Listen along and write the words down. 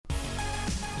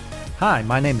Hi,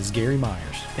 my name is Gary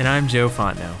Myers, And I'm Joe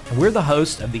Fontenot. and we're the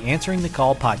host of the Answering the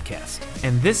Call podcast.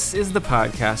 And this is the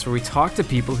podcast where we talk to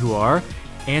people who are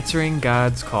answering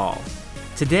God's call.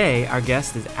 Today, our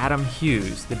guest is Adam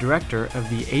Hughes, the director of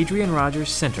the Adrian Rogers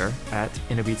Center at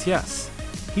NOBTS.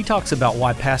 He talks about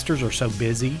why pastors are so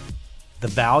busy, the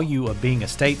value of being a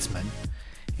statesman,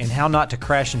 and how not to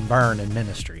crash and burn in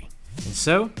ministry. And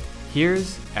so,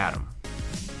 here's Adam.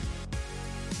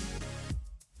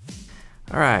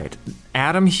 All right,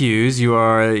 Adam Hughes, you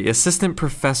are the assistant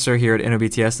professor here at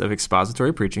NOBTS of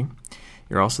expository preaching.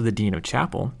 You're also the dean of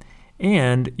chapel,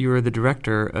 and you are the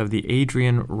director of the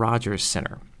Adrian Rogers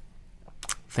Center.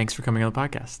 Thanks for coming on the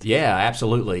podcast. Yeah,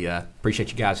 absolutely.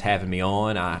 Appreciate you guys having me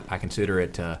on. I consider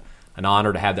it an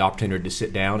honor to have the opportunity to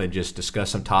sit down and just discuss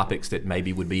some topics that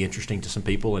maybe would be interesting to some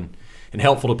people and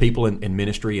helpful to people in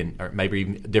ministry and or maybe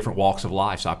even different walks of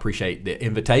life. So I appreciate the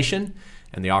invitation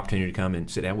and the opportunity to come and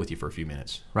sit down with you for a few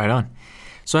minutes. Right on.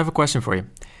 So I have a question for you.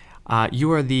 You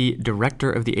are the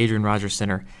director of the Adrian Rogers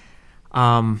Center.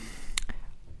 My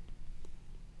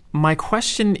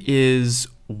question is,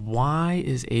 why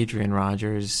is Adrian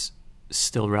Rogers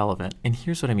still relevant? And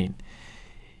here's what I mean.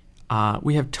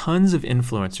 We have tons of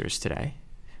influencers today.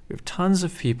 We have tons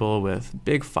of people with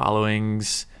big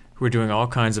followings who are doing all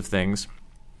kinds of things.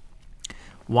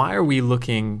 Why are we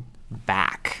looking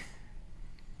back?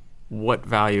 What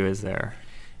value is there?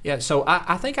 Yeah, so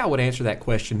I think I would answer that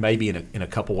question maybe in a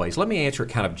couple ways. Let me answer it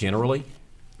kind of generally,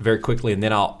 very quickly, and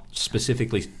then I'll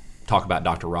specifically talk about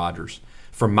Dr. Rogers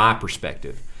from my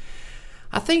perspective.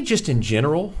 I think just in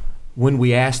general, when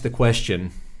we ask the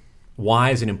question, why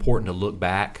is it important to look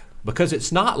back? Because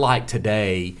it's not like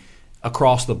today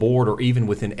across the board or even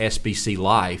within SBC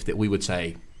life that we would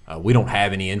say, we don't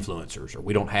have any influencers or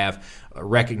we don't have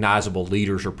recognizable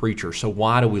leaders or preachers. So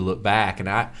why do we look back? And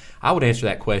I would answer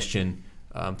that question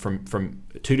from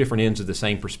two different ends of the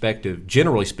same perspective,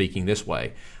 generally speaking this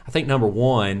way. I think number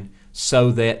one,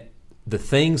 so that the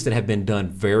things that have been done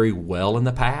very well in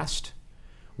the past,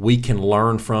 we can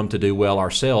learn from to do well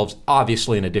ourselves,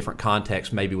 obviously in a different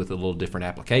context, maybe with a little different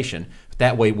application. But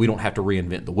that way we don't have to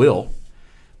reinvent the wheel.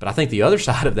 But I think the other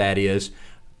side of that is,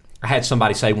 I had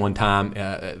somebody say one time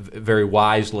very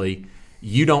wisely,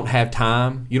 you don't have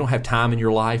time in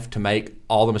your life to make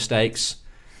all the mistakes,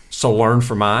 so learn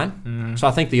from mine. Mm-hmm. So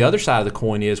I think the other side of the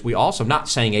coin is we also, not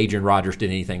saying Adrian Rogers did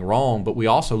anything wrong, but we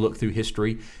also look through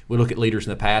history, we look at leaders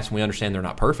in the past, and we understand they're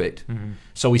not perfect. Mm-hmm.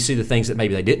 So we see the things that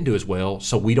maybe they didn't do as well,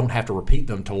 so we don't have to repeat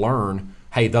them to learn,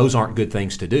 hey, those aren't good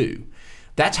things to do.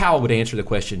 That's how I would answer the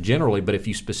question generally, but if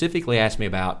you specifically ask me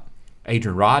about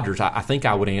Adrian Rogers, I think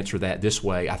I would answer that this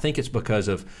way. I think it's because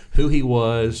of who he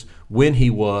was, when he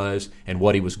was, and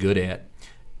what he was good at.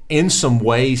 In some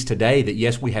ways today that,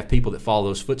 yes, we have people that follow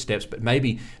those footsteps, but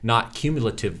maybe not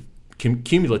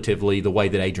cumulatively the way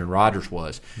that Adrian Rogers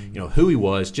was. Mm-hmm. You know, who he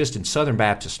was just in Southern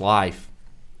Baptist life.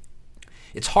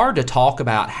 It's hard to talk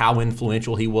about how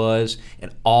influential he was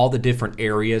in all the different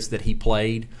areas that he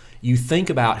played. You think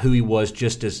about who he was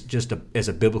just as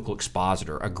a biblical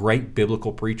expositor, a great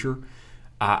biblical preacher.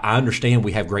 I understand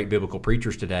we have great biblical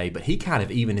preachers today, but he kind of,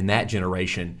 even in that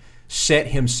generation, set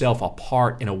himself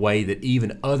apart in a way that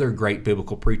even other great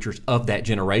biblical preachers of that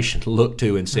generation looked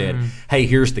to and said, hey,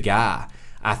 here's the guy.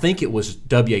 I think it was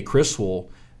W.A.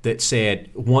 Criswell that said,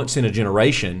 once in a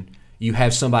generation, you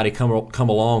have somebody come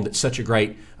along that's such a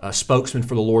great spokesman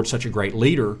for the Lord, such a great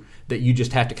leader, that you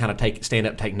just have to kind of stand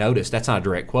up and take notice. That's not a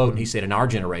direct quote. And he said, in our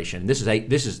generation, this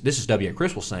is W.A.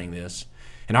 Criswell saying this.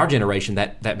 In our generation,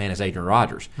 that man is Adrian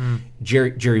Rogers.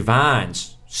 Jerry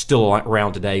Vines, still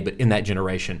around today, but in that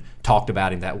generation, talked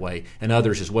about him that way, and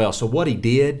others as well. So what he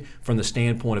did from the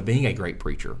standpoint of being a great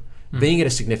preacher, being at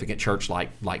a significant church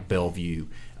like Bellevue,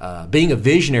 being a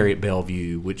visionary at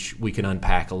Bellevue, which we can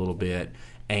unpack a little bit,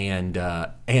 and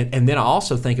then I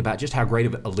also think about just how great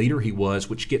of a leader he was,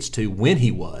 which gets to when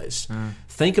he was.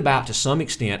 Think about, to some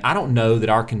extent, I don't know that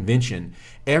our convention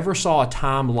ever saw a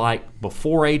time like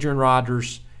before Adrian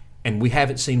Rogers, and we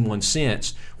haven't seen one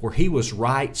since, where he was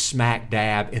right smack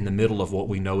dab in the middle of what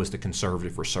we know as the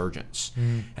conservative resurgence.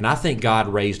 And I think God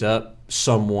raised up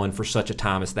someone for such a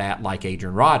time as that, like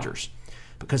Adrian Rogers,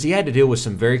 because he had to deal with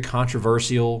some very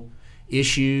controversial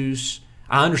issues.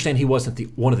 I understand he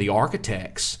wasn't one of the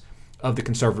architects of the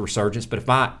conservative resurgence, but if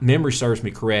my memory serves me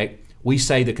correct, we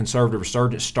say the conservative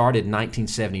resurgence started in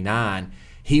 1979.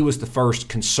 He was the first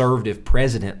conservative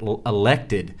president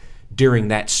elected during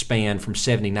that span from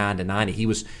 79 to 90.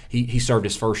 He served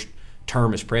his first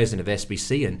term as president of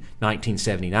SBC in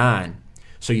 1979.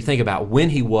 So you think about when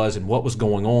he was and what was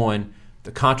going on,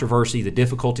 the controversy, the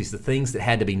difficulties, the things that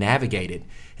had to be navigated.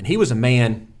 And he was a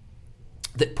man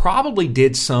that probably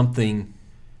did something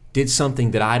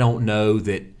that I don't know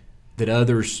that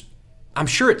others, I'm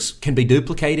sure it can be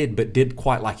duplicated, but did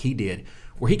quite like he did,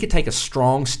 where he could take a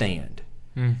strong stand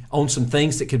on some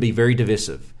things that could be very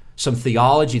divisive, some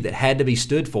theology that had to be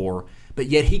stood for, but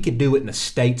yet he could do it in a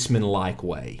statesman-like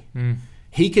way.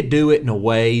 He could do it in a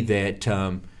way that,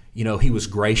 he was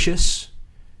gracious.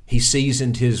 He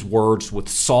seasoned his words with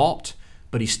salt,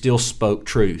 but he still spoke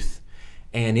truth.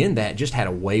 And in that, just had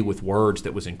a way with words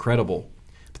that was incredible.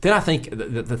 But then I think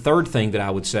the third thing that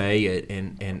I would say,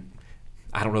 and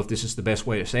I don't know if this is the best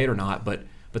way to say it or not, but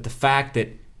the fact that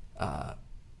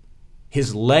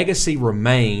his legacy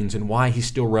remains and why he's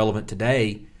still relevant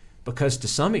today, because to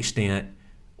some extent,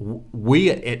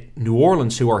 we at New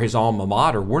Orleans, who are his alma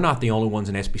mater, we're not the only ones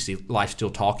in SBC life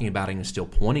still talking about him and still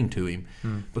pointing to him,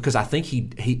 because I think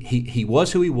he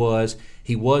was who he was.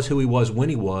 He was who he was when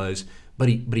he was, but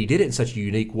he did it in such a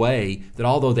unique way that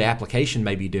although the application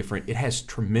may be different, it has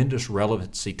tremendous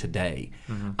relevancy today.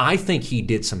 I think he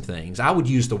did some things. I would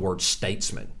use the word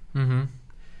statesman.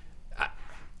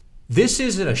 This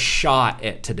isn't a shot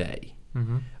at today.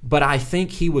 But I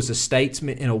think he was a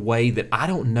statesman in a way that I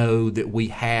don't know that we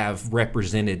have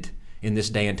represented in this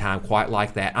day and time quite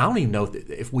like that. I don't even know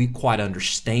if we quite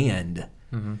understand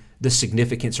the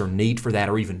significance or need for that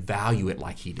or even value it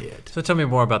like he did. So tell me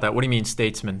more about that. What do you mean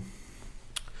statesman?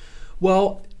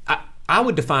 Well, I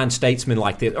would define statesman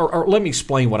like this, or let me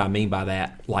explain what I mean by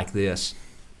that like this.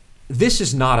 This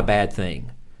is not a bad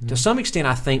thing. To some extent,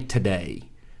 I think today,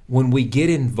 when we get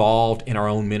involved in our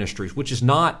own ministries, which is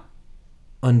not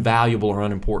unvaluable or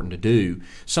unimportant to do,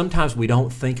 sometimes we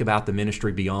don't think about the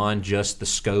ministry beyond just the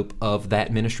scope of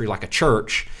that ministry. Like a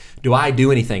church, do I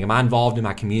do anything? Am I involved in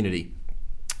my community?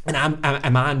 And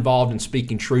am I involved in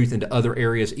speaking truth into other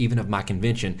areas, even of my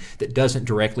convention, that doesn't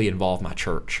directly involve my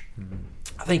church?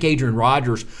 I think Adrian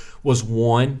Rogers was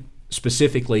one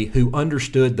specifically who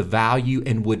understood the value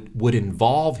and would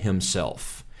involve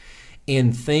himself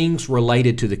in things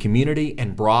related to the community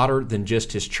and broader than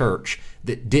just his church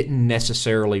that didn't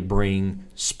necessarily bring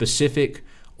specific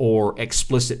or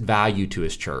explicit value to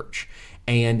his church.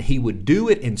 And he would do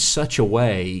it in such a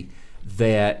way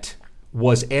that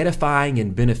was edifying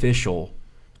and beneficial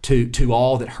to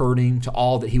all that heard him, to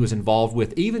all that he was involved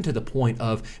with, even to the point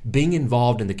of being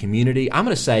involved in the community. I'm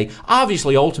going to say,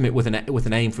 obviously, ultimate with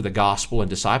an aim for the gospel and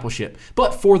discipleship,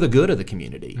 but for the good of the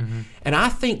community. And I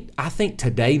think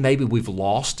today maybe we've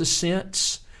lost a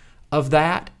sense of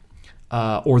that,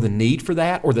 or the need for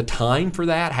that, or the time for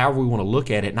that, however we want to look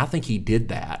at it. And I think he did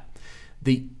that.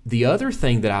 The other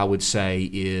thing that I would say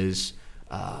is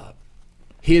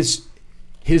his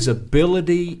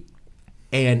ability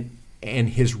and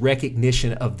his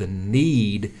recognition of the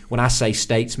need. When I say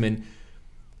statesman,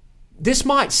 this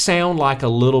might sound like a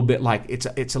little bit like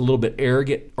it's a little bit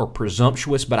arrogant or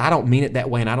presumptuous, but I don't mean it that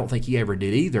way, and I don't think he ever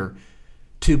did either.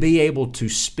 To be able to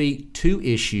speak to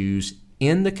issues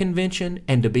in the convention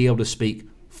and to be able to speak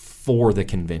for the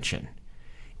convention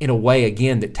in a way,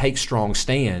 again, that takes strong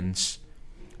stands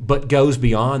but goes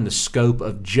beyond the scope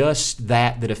of just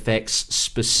that affects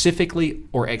specifically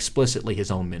or explicitly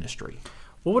his own ministry.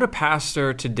 What would a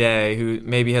pastor today who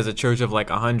maybe has a church of like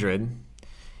 100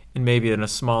 and maybe in a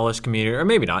smallish community, or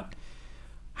maybe not,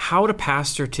 how would a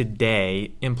pastor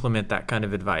today implement that kind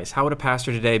of advice? How would a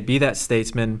pastor today be that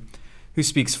statesman who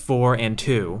speaks for and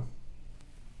to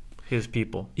his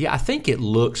people? Yeah, I think it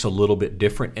looks a little bit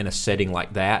different in a setting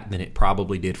like that than it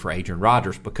probably did for Adrian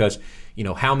Rogers, because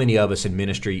how many of us in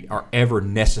ministry are ever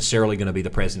necessarily going to be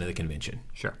the president of the convention?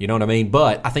 Sure. You know what I mean?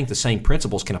 But I think the same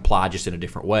principles can apply just in a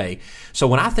different way. So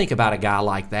when I think about a guy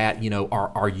like that,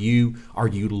 are you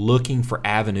looking for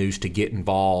avenues to get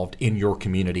involved in your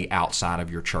community outside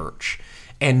of your church?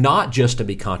 And not just to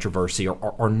be controversy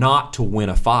or not to win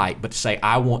a fight, but to say,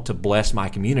 I want to bless my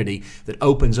community, that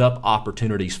opens up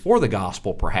opportunities for the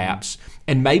gospel perhaps,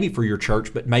 and maybe for your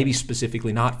church, but maybe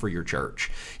specifically not for your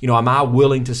church. Am I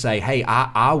willing to say, hey,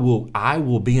 I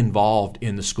will be involved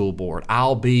in the school board.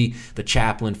 I'll be the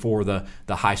chaplain for the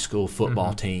high school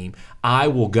football team. I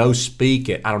will go speak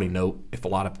at, I don't even know if a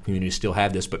lot of communities still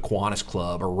have this, but Kiwanis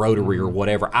Club or Rotary or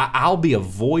whatever. I'll be a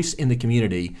voice in the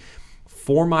community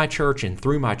for my church and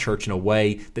through my church in a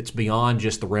way that's beyond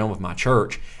just the realm of my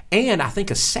church. And I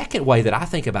think a second way that I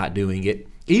think about doing it,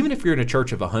 even if you're in a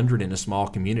church of 100 in a small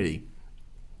community,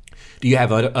 Do you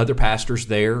have other pastors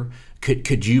there?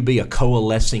 Could you be a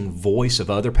coalescing voice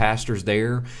of other pastors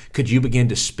there? Could you begin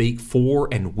to speak for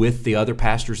and with the other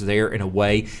pastors there in a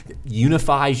way that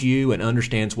unifies you and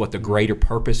understands what the greater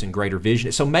purpose and greater vision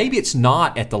is? So maybe it's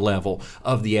not at the level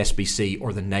of the SBC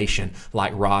or the nation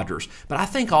like Rogers, but I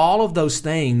think all of those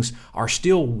things are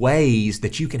still ways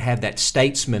that you can have that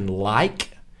statesman-like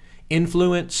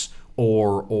influence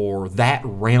or that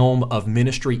realm of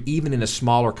ministry, even in a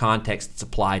smaller context that's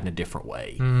applied in a different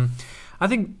way. I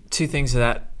think two things to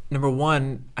that. Number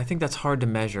one, I think that's hard to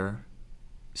measure.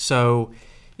 So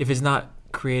if it's not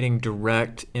creating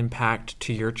direct impact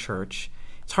to your church,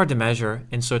 it's hard to measure,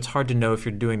 and so it's hard to know if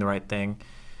you're doing the right thing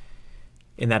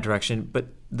in that direction. But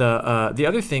the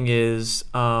other thing is,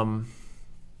 I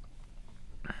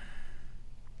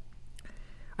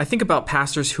think about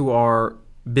pastors who are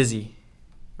busy,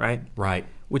 right? Right.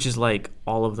 Which is like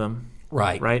all of them.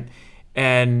 Right. Right?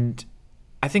 And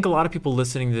I think a lot of people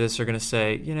listening to this are going to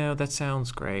say, that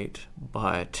sounds great,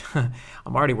 but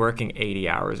I'm already working 80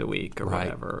 hours a week or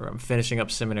whatever. I'm finishing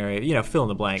up seminary, fill in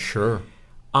the blank. Sure.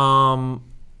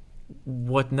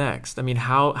 What next? I mean,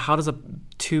 how does a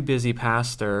too busy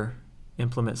pastor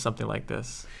implement something like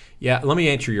this? Yeah, let me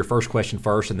answer your first question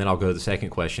first, and then I'll go to the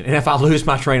second question. And if I lose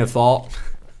my train of thought,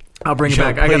 I'll bring it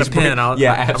back. I got a pen. Absolutely.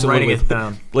 I'm writing it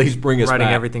down. Please bring us writing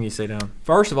back. Everything you say down.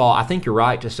 First of all, I think you're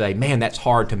right to say, man, that's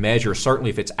hard to measure,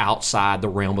 certainly if it's outside the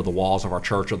realm of the walls of our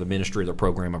church or the ministry or the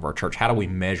program of our church. How do we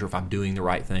measure if I'm doing the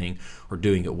right thing or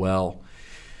doing it well?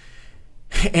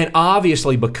 And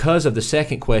obviously, because of the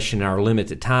second question and our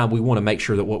limited time, we want to make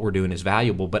sure that what we're doing is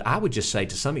valuable. But I would just say,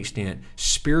 to some extent,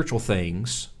 spiritual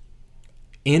things,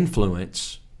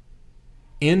 influence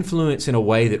in a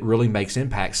way that really makes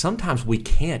impact, sometimes we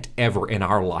can't ever in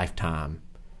our lifetime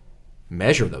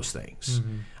measure those things.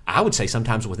 Mm-hmm. I would say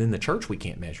sometimes within the church we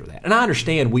can't measure that. And I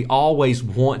understand we always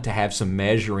want to have some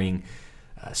measuring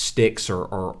sticks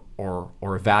or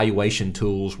evaluation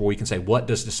tools where we can say, what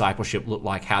does discipleship look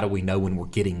like? How do we know when we're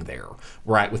getting there,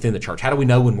 right, within the church? How do we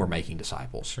know when we're making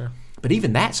disciples? Sure. But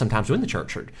even that sometimes within the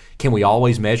church, can we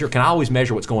always measure? Can I always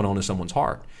measure what's going on in someone's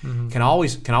heart? Mm-hmm. Can I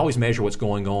always measure what's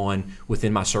going on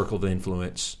within my circle of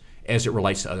influence as it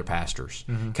relates to other pastors?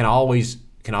 Mm-hmm. Can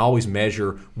I always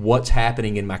measure what's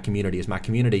happening in my community? Is my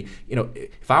community,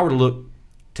 if I were to look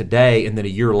today and then a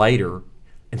year later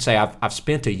and say I've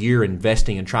spent a year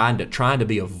investing and trying to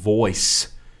be a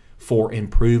voice for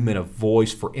improvement, a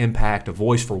voice for impact, a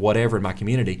voice for whatever in my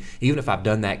community, even if I've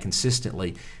done that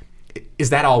consistently, is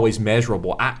that always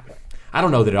measurable? I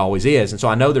don't know that it always is. And so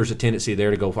I know there's a tendency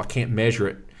there to go, if I can't measure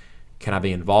it, can I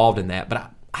be involved in that?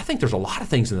 But I think there's a lot of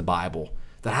things in the Bible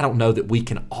that I don't know that we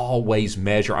can always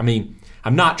measure. I mean,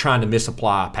 I'm not trying to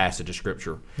misapply a passage of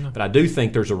Scripture, but I do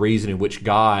think there's a reason in which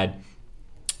God,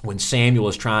 when Samuel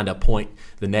is trying to appoint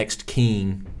the next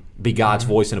king, be God's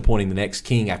voice in appointing the next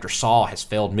king after Saul has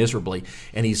failed miserably,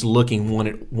 and he's looking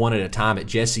one at a time at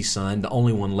Jesse's son. The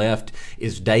only one left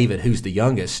is David, who's the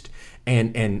youngest.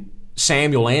 And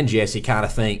Samuel and Jesse kind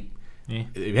of think,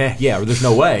 there's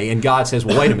no way. And God says,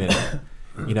 well, wait a minute.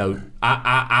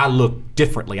 I look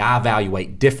differently. I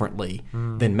evaluate differently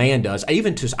than man does,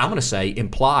 even to, I'm going to say,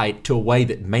 implied to a way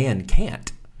that man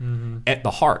can't at the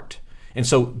heart. And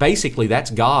so basically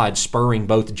that's God spurring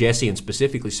both Jesse and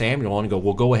specifically Samuel on and go,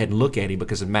 well, go ahead and look at him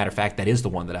because, as a matter of fact, that is the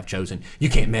one that I've chosen. You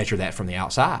can't measure that from the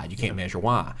outside. You can't measure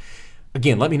why.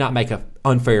 Again, let me not make an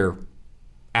unfair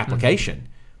application,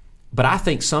 but I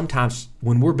think sometimes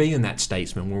when we're being that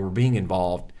statesman, when we're being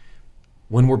involved,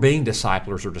 when we're being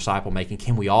disciplers or disciple-making,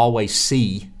 can we always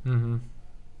see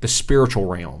the spiritual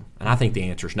realm? And I think the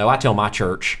answer is no. I tell my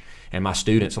church and my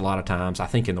students a lot of times, I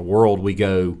think in the world we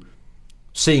go,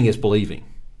 seeing is believing.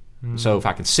 So if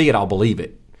I can see it, I'll believe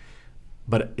it.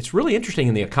 But it's really interesting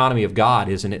in the economy of God,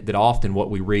 isn't it, that often what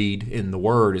we read in the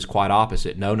Word is quite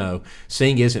opposite. No,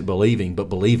 seeing isn't believing, but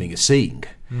believing is seeing.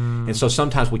 And so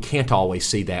sometimes we can't always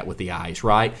see that with the eyes,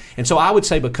 right? And so I would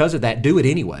say because of that, do it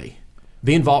anyway.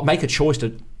 Be involved. Make a choice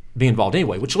to be involved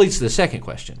anyway, which leads to the second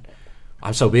question.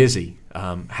 I'm so busy.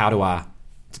 How do I,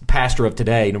 pastor of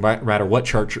today, no matter what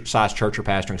size church you're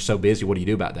pastoring, is so busy, what do you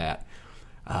do about that?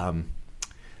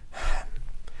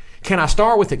 Can I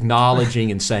start with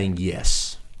acknowledging and saying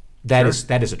yes? That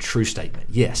is a true statement.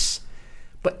 Yes.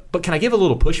 But can I give a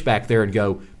little pushback there and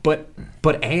go, but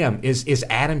is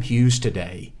Adam Hughes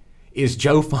today, is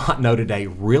Joe Fontenot today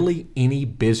really any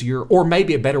busier? Or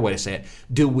maybe a better way to say it,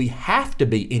 do we have to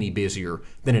be any busier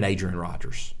than an Adrian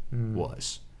Rogers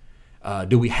was?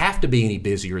 Do we have to be any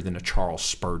busier than a Charles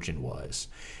Spurgeon was?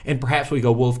 And perhaps we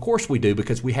go, well, of course we do,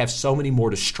 because we have so many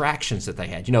more distractions that they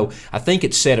had. I think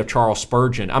it's said of Charles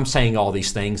Spurgeon, I'm saying all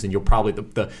these things, and you'll probably,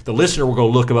 the listener will go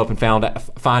look them up and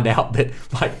find out that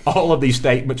like all of these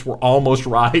statements were almost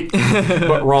right,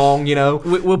 but wrong,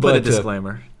 We'll put a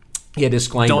disclaimer.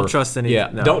 Disclaimer. Don't trust anything. Yeah,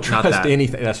 no, don't trust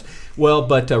anything.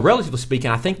 But relatively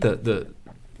speaking, I think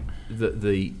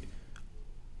the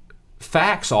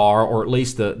facts are, or at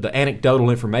least the anecdotal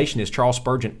information is, Charles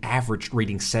Spurgeon averaged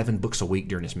reading 7 books a week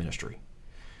during his ministry.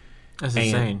 That's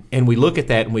insane. And we look at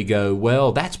that and we go,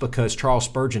 well, that's because Charles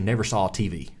Spurgeon never saw a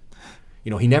TV.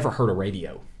 He never heard a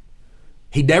radio.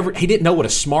 He didn't know what a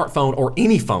smartphone or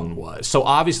any phone was. So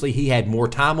obviously he had more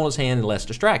time on his hand and less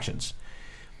distractions.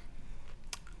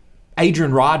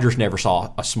 Adrian Rogers never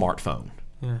saw a smartphone.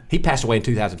 Yeah. He passed away in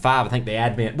 2005. I think the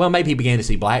advent, maybe he began to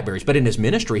see Blackberries, but in his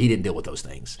ministry, he didn't deal with those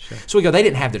things. Sure. So we go, they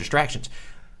didn't have the distractions.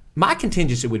 My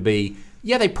contingency would be,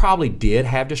 they probably did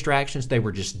have distractions. They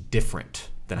were just different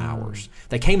than ours.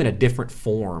 They came in a different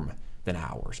form than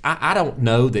ours. I don't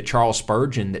know that Charles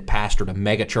Spurgeon, that pastored a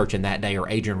mega church in that day, or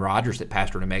Adrian Rogers, that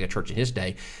pastored a mega church in his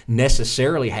day,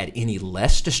 necessarily had any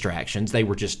less distractions. They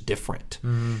were just different.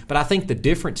 But I think the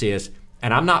difference is,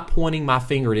 and I'm not pointing my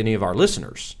finger at any of our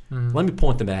listeners. Let me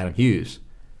point them at Adam Hughes.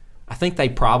 I think they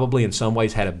probably in some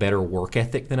ways had a better work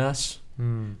ethic than us.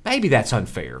 Maybe that's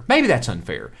unfair.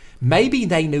 Maybe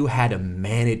they knew how to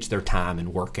manage their time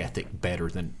and work ethic better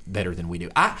than we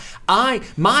do.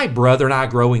 My brother and I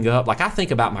growing up, I think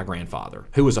about my grandfather,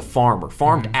 who was a farmer,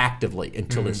 farmed actively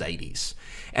until his 80s.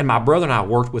 And my brother and I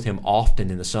worked with him often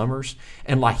in the summers,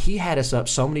 and he had us up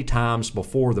so many times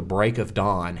before the break of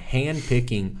dawn,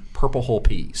 hand-picking purple hull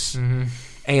peas.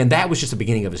 And that was just the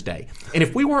beginning of his day. And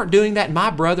if we weren't doing that, my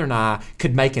brother and I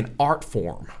could make an art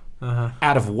form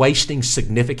out of wasting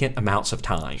significant amounts of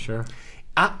time. Sure.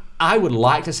 I would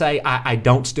like to say I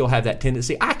don't still have that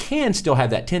tendency. I can still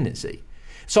have that tendency.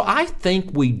 So I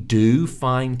think we do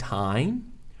find time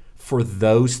for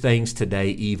those things today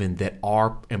even that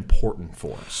are important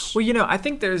for us. Well, I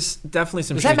think there's definitely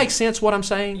some Does truth. that make sense what I'm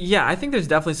saying? Yeah, I think there's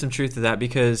definitely some truth to that,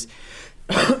 because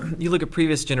you look at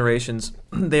previous generations,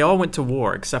 they all went to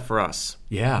war except for us.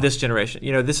 Yeah. This generation.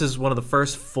 This is one of the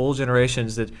first full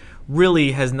generations that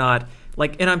really has not,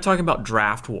 and I'm talking about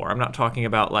draft war. I'm not talking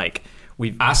about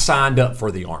I signed up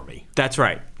for the Army. That's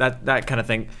right. That kind of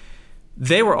thing.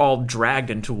 They were all dragged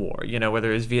into war,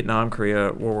 whether it was Vietnam,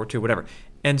 Korea, World War II, whatever.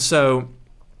 And so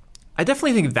I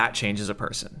definitely think that changes a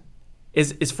person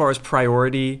as far as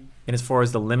priority and as far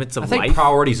as the limits of life. I think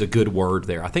priority is a good word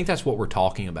there. I think that's what we're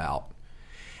talking about.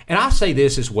 And I say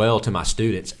this as well to my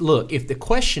students. Look, if the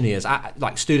question is,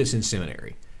 like students in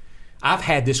seminary, I've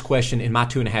had this question in my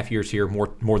 2.5 years here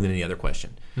more than any other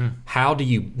question. How do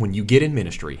you, when you get in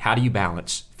ministry, how do you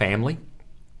balance family?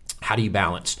 How do you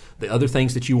balance the other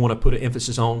things that you want to put an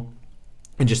emphasis on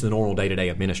and just the normal day-to-day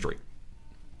of ministry?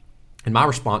 And my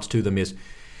response to them is,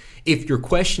 if your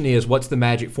question is, what's the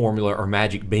magic formula or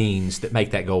magic beans that make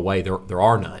that go away, there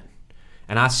are none.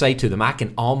 And I say to them, I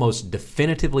can almost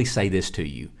definitively say this to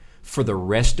you. For the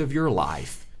rest of your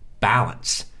life,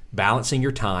 balancing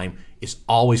your time is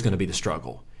always going to be the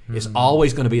struggle. It's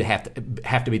always going to be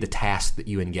have to be the task that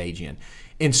you engage in.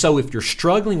 And so if you're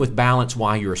struggling with balance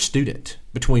while you're a student,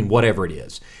 between whatever it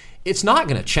is, it's not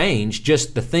going to change.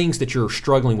 Just the things that you're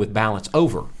struggling with balance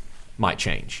over might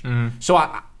change. So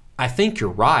I think you're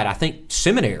right. I think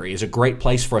seminary is a great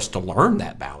place for us to learn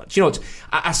that balance.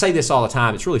 I say this all the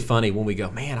time. It's really funny when we go,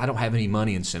 man, I don't have any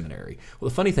money in seminary. Well,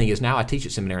 the funny thing is now I teach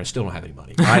at seminary and still don't have any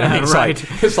money. Right? I mean,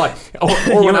 it's like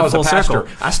or when I was a pastor,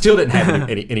 I still didn't have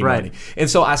any right. money. And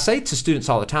so I say to students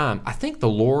all the time, I think the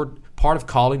Lord, part of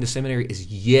calling to seminary is,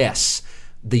 yes,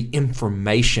 the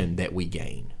information that we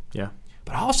gain. Yeah.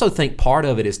 But I also think part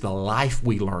of it is the life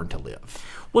we learn to live.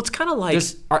 Well, it's kind of like...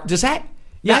 Does that...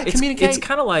 Yeah, communicate? It's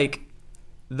kind of like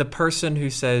the person who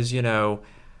says,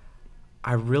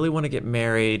 I really want to get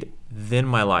married, then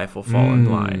my life will fall in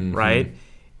line, right?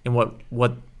 And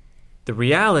what the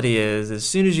reality is, as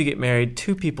soon as you get married,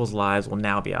 two people's lives will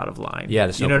now be out of line.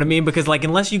 Yeah, you know what I mean? Because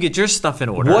unless you get your stuff in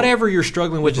order, whatever you're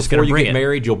struggling with before you get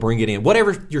married, you'll bring it in.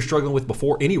 Whatever you're struggling with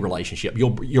before any relationship,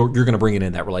 you're going to bring it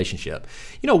in that relationship.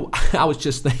 I was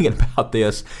just thinking about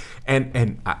this,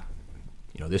 and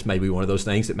this may be one of those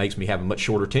things that makes me have a much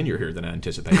shorter tenure here than I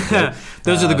anticipated.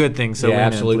 Those are the good things. So yeah,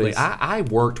 absolutely. I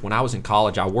worked, when I was in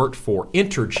college, I worked for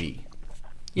Entergy,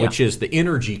 which is the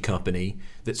energy company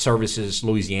that services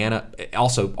Louisiana,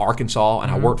 also Arkansas,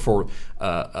 and I worked for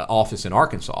an office in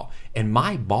Arkansas. And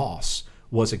my boss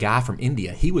was a guy from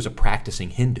India. He was a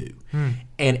practicing Hindu.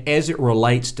 And as it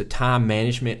relates to time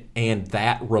management and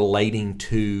that relating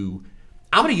to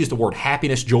I'm going to use the word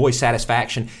happiness, joy,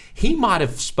 satisfaction. He might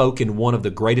have spoken one of the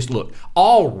greatest. Look,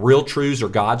 all real truths are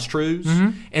God's truths,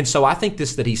 and so I think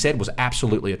this that he said was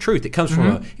absolutely a truth. It comes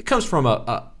from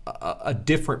a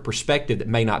different perspective that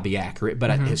may not be accurate,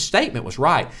 but his statement was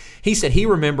right. He said he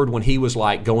remembered when he was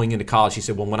like going into college. He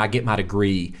said, "Well, when I get my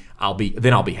degree, I'll be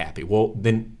happy." Well,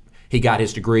 then he got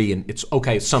his degree, and it's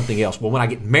okay. It's something else. Well, when I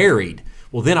get married,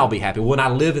 well, then I'll be happy. When I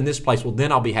live in this place, well,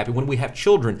 then I'll be happy. When we have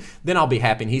children, then I'll be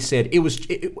happy. And he said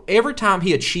every time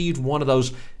he achieved one of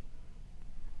those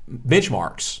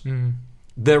benchmarks,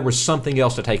 there was something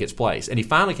else to take its place. And he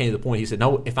finally came to the point, he said,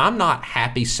 no, if I'm not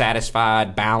happy,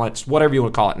 satisfied, balanced, whatever you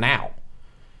want to call it now,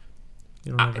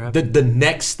 the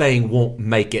next thing won't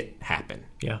make it happen.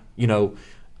 Yeah.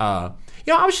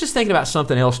 I was just thinking about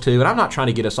something else too, and I'm not trying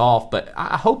to get us off, but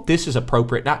I hope this is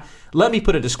appropriate. Now, let me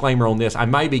put a disclaimer on this. I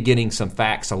may be getting some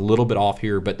facts a little bit off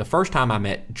here, but the first time I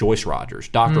met Joyce Rogers,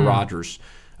 Dr. Rogers'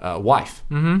 wife,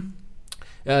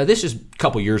 this is a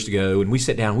couple years ago, and we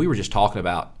sat down and we were just talking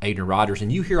about Adrian Rogers,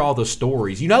 and you hear all those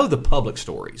stories. You know the public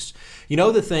stories. You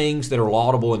know the things that are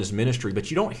laudable in his ministry,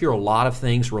 but you don't hear a lot of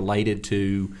things related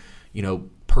to,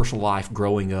 personal life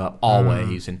growing up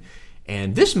always.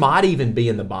 And this might even be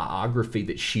in the biography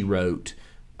that she wrote,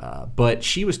 but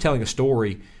she was telling a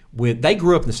story they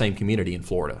grew up in the same community in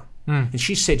Florida. And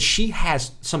she said she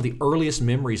has some of the earliest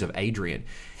memories of Adrian.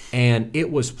 And it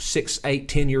was 6, 8,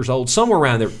 10 years old, somewhere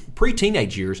around there,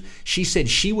 pre-teenage years. She said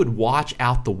she would watch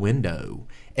out the window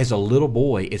as a little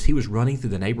boy as he was running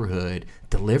through the neighborhood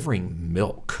delivering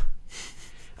milk.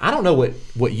 I don't know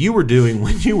what you were doing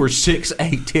when you were 6,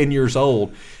 8, 10 years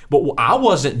old, but I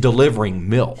wasn't delivering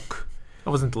milk. I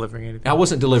wasn't delivering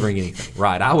anything.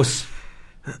 Right. I was,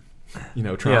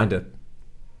 trying to,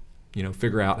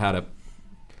 figure out how to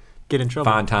get in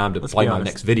trouble, find time to play my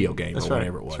next video game or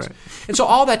whatever it was. That's right. And so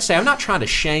all that to say, I'm not trying to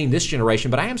shame this generation,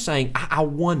 but I am saying I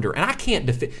wonder, and I can't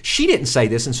defend. She didn't say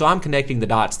this, and so I'm connecting the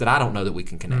dots that I don't know that we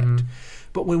can connect.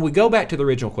 But when we go back to the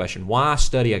original question, why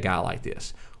study a guy like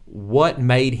this? What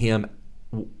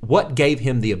gave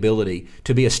him the ability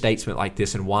to be a statesman like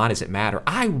this, and why does it matter?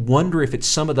 I wonder if it's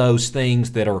some of those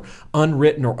things that are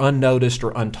unwritten or unnoticed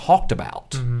or untalked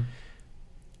about.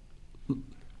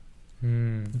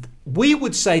 We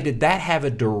would say, did that have a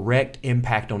direct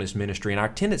impact on his ministry? And our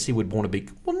tendency would want to be,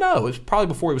 well, no, it was probably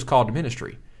before he was called to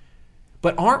ministry.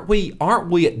 But aren't we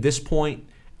at this point,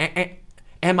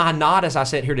 am I not, as I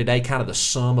said here today, kind of the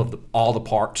sum of all the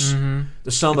parts?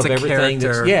 The sum of everything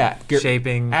that's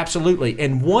shaping. Absolutely.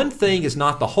 And one thing is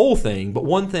not the whole thing, but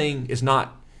one thing is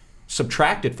not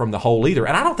subtracted from the whole either.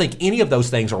 And I don't think any of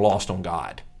those things are lost on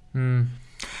God.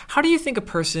 How do you think a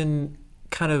person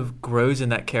kind of grows in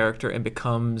that character and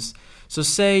becomes, so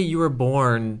say you were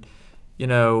born, you're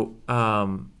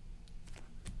in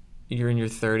your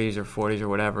 30s or 40s or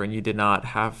whatever, and you did not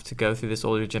have to go through this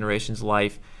older generation's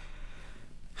life.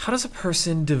 How does a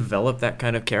person develop that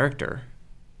kind of character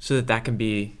so that can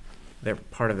be their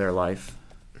part of their life?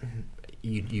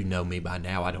 You know me by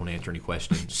now. I don't answer any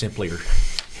questions simply or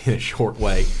in a short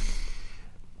way.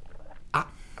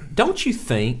 Don't you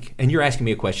think, and you're asking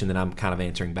me a question that I'm kind of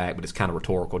answering back, but it's kind of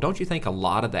rhetorical. Don't you think a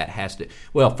lot of that has to,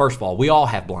 well, first of all, we all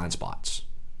have blind spots.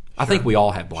 I think we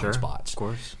all have blind spots. Of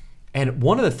course. And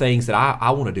one of the things that I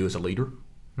want to do as a leader,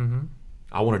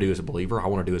 I want to do as a believer, I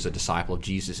want to do as a disciple of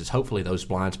Jesus is hopefully those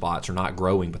blind spots are not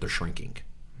growing, but they're shrinking.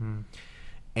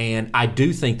 And I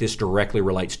do think this directly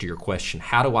relates to your question.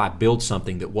 How do I build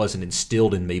something that wasn't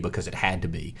instilled in me because it had to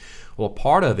be? Well,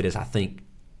 part of it is I think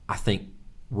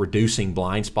reducing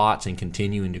blind spots and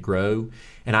continuing to grow.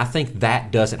 And I think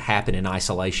that doesn't happen in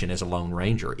isolation as a lone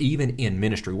ranger. Even in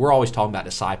ministry, we're always talking about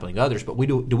discipling others, but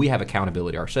do we have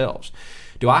accountability ourselves?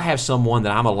 Do I have someone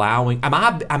that I'm allowing? Am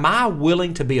I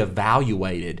willing to be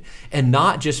evaluated, and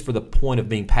not just for the point of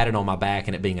being patted on my back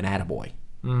and it being an attaboy,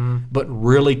 but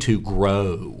really to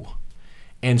grow?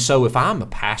 And so if I'm a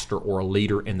pastor or a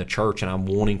leader in the church and I'm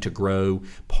wanting to grow,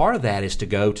 part of that is to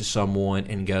go to someone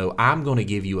and go, I'm going to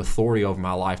give you authority over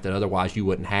my life that otherwise you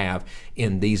wouldn't have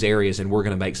in these areas, and we're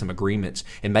going to make some agreements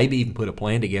and maybe even put a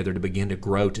plan together to begin to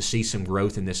grow, to see some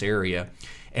growth in this area.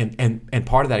 And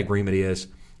part of that agreement is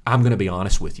I'm going to be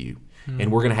honest with you.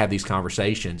 And we're going to have these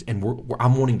conversations, and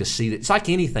I'm wanting to see that. It's like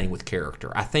anything with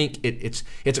character. I think it's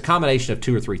a combination of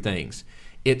two or three things.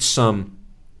 It's some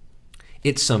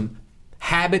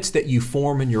habits that you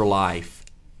form in your life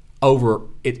over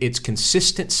it's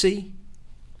consistency.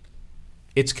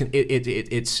 It's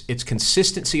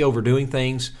consistency over doing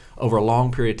things over a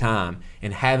long period of time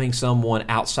and having someone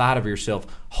outside of yourself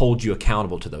hold you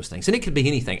accountable to those things. And it could be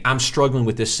anything. I'm struggling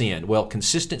with this sin. Well,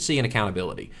 consistency and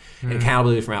accountability. And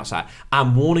accountability from outside.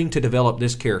 I'm wanting to develop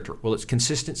this character. Well, it's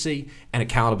consistency and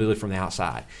accountability from the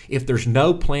outside. If there's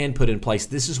no plan put in place,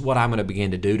 this is what I'm going to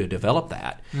begin to do to develop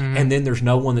that. And then there's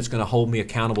no one that's going to hold me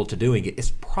accountable to doing it.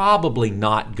 It's probably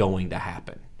not going to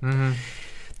happen.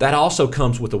 That also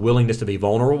comes with the willingness to be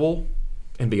vulnerable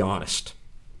and be honest,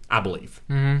 I believe.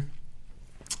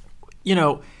 You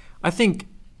know, I think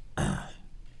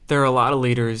there are a lot of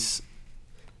leaders.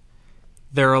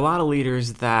 There are a lot of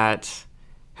leaders that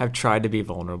have tried to be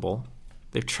vulnerable.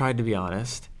 They've tried to be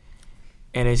honest,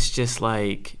 and it's just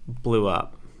like blew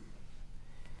up.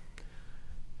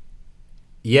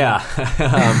 Yeah,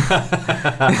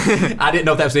 I didn't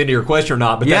know if that was the end of your question or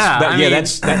not, but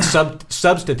that's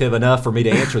substantive enough for me to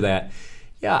answer that.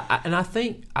 Yeah, and I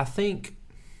think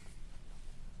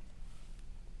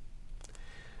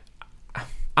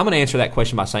I'm going to answer that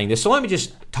question by saying this. So let me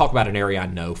just talk about an area I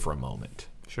know for a moment.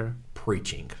 Sure.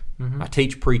 Preaching. I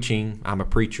teach preaching. I'm a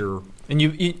preacher. And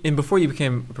you and before you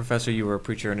became a professor, you were a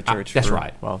preacher in a church. That's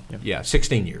right. Well, yeah,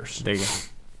 16 years. There you go.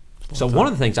 So one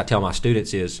of the things I tell my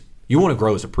students is, you want to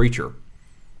grow as a preacher,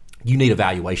 you need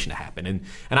evaluation to happen. And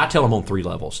I tell them on 3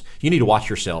 levels. You need to watch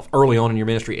yourself early on in your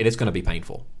ministry, and it's going to be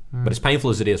painful. But as painful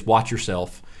as it is, watch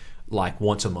yourself like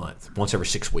once a month, once every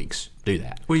 6 weeks. Do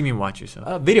that. What do you mean watch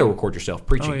yourself? Video record yourself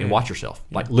preaching and watch yourself.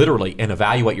 Like literally, and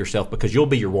evaluate yourself, because you'll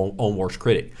be your own worst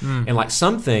critic. And like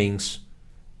some things,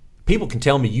 people can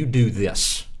tell me you do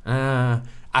this. I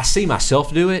see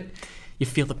myself do it. You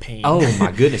feel the pain. Oh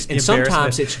my goodness! And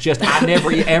sometimes it's just I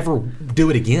never ever do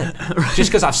it again,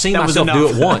 just because I've seen myself do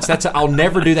it once. I'll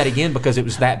never do that again because it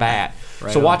was that bad.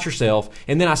 Right, so watch yourself,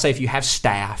 and then I say if you have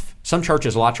staff, some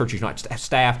churches, a lot of churches not have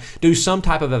staff, do some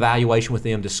type of evaluation with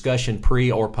them, discussion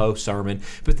pre or post sermon.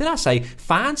 But then I say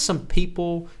find some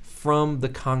people from the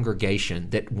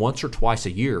congregation that once or twice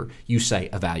a year you say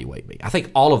evaluate me. I think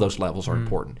all of those levels are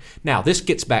important. Now this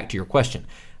gets back to your question.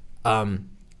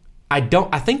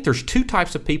 I think there's 2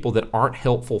 types of people that aren't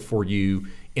helpful for you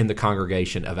in the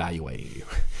congregation evaluating you.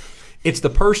 It's the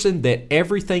person that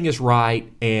everything is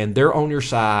right and they're on your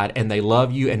side and they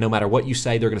love you, and no matter what you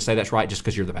say, they're going to say that's right just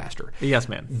because you're the pastor. Yes,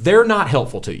 man. They're not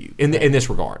helpful to you in this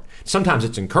regard. Sometimes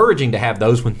it's encouraging to have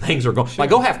those when things are going. Sure. Like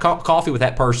go have coffee with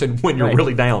that person when you're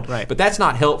really down. Right. But that's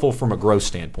not helpful from a growth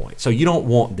standpoint. So you don't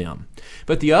want them.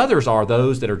 But the others are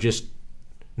those that are just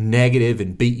negative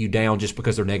and beat you down just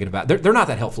because they're negative about it. They're not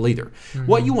that helpful either.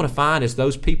 What you want to find is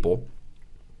those people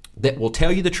that will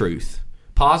tell you the truth,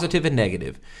 positive and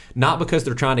negative, not because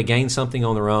they're trying to gain something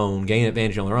on their own, gain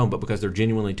advantage on their own, but because they're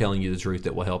genuinely telling you the truth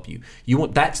that will help you.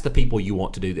 That's the people you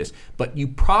want to do this. But you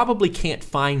probably can't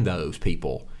find those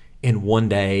people in one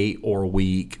day or a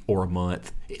week or a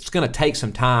month. It's going to take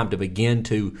some time to begin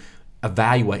to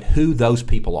evaluate who those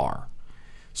people are.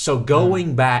 So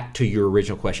going back to your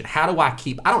original question, how do I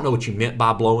don't know what you meant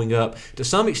by blowing up. To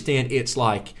some extent, it's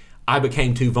like I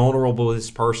became too vulnerable with this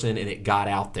person and it got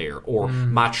out there, or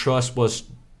my trust was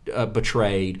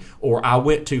betrayed, or I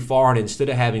went too far and instead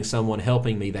of having someone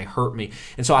helping me, they hurt me.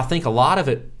 And so I think a lot of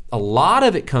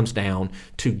it comes down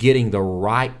to getting the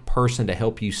right person to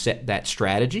help you set that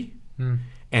strategy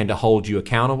and to hold you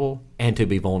accountable and to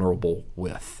be vulnerable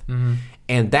with.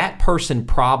 And that person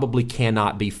probably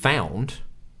cannot be found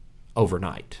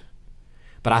overnight.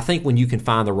 But I think when you can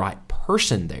find the right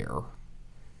person there,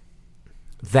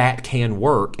 that can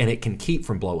work and it can keep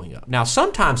from blowing up. Now,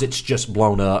 sometimes it's just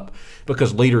blown up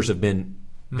because leaders have been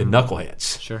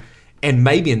knuckleheads. Sure. And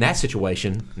maybe in that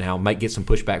situation, now might get some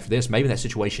pushback for this, maybe in that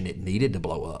situation it needed to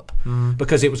blow up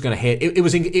because it was going to head.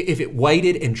 If it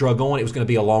waited and drug on, it was going to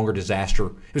be a longer disaster.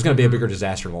 It was going to be a bigger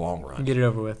disaster in the long run. Get it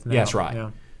over with. Yeah, that's right.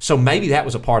 Yeah. So maybe that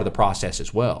was a part of the process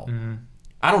as well.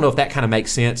 I don't know if that kind of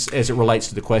makes sense as it relates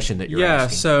to the question that you're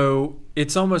asking. Yeah, so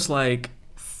it's almost like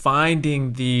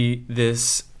finding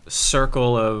this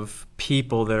circle of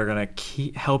people that are going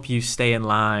to help you stay in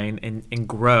line and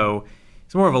grow.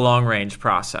 It's more of a long-range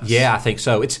process. Yeah, I think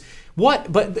so.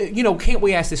 But can't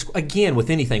we ask this again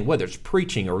with anything, whether it's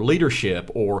preaching or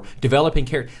leadership or developing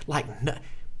character? Like,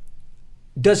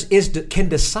 can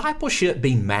discipleship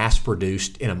be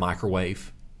mass-produced in a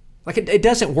microwave? Like, it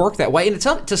doesn't work that way. And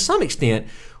to some extent,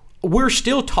 we're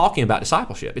still talking about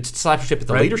discipleship. It's discipleship at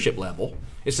the leadership level.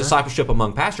 It's discipleship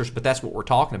among pastors, but that's what we're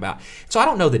talking about. So I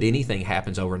don't know that anything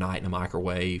happens overnight in a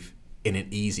microwave in an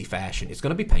easy fashion. It's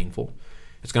going to be painful.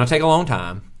 It's going to take a long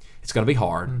time. It's going to be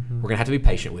hard. We're going to have to be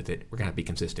patient with it. We're going to have to be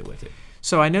consistent with it.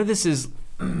 So I know this is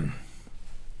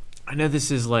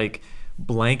like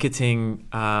blanketing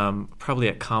probably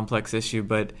a complex issue,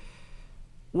 but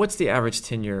what's the average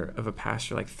tenure of a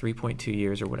pastor? Like 3.2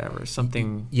 years or whatever,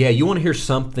 something. Yeah, you want to hear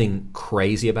something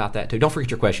crazy about that too? Don't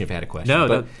forget your question if you had a question.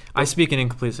 No, I speak in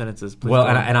incomplete sentences. Please well,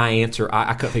 and I answer.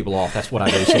 I cut people off. That's what I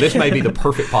do. So this may be the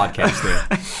perfect podcast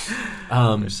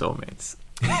then. They're soulmates.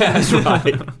 That's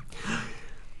right.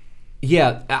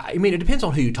 Yeah, I mean, it depends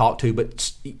on who you talk to,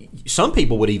 but some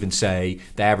people would even say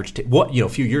the average, a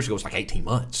few years ago was like 18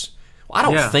 months. Well,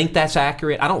 I don't think that's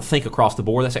accurate. I don't think across the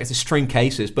board it's extreme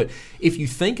cases. But if you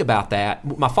think about that,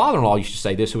 my father-in-law used to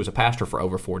say this, who was a pastor for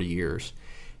over 40 years.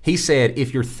 He said,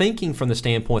 if you're thinking from the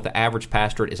standpoint the average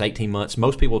pastorate is 18 months,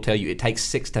 most people will tell you it takes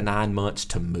 6 to 9 months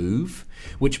to move,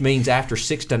 which means after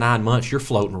 6 to 9 months, you're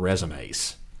floating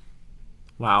resumes.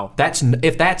 Wow.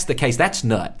 If that's the case, that's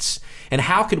nuts. And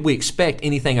how could we expect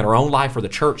anything in our own life or the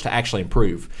church to actually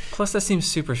improve? Plus, that seems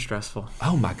super stressful.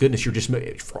 Oh my goodness, you're just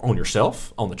on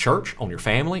yourself, on the church, on your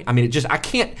family. I mean, I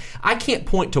can't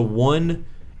point to one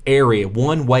area,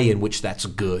 one way in which that's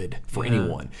good for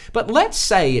anyone. But let's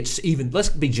say let's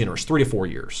be generous, 3 to 4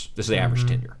 years. This is the average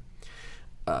tenure.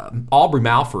 Aubrey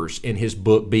Malphurs, in his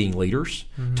book Being Leaders,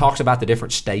 talks about the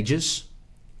different stages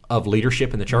of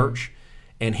leadership in the church.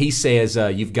 And he says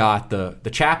you've got the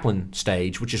chaplain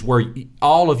stage, which is where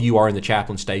all of you are in the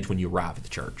chaplain stage when you arrive at the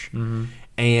church.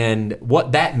 And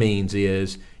what that means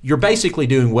is you're basically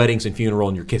doing weddings and funeral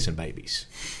and you're kissing babies.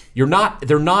 You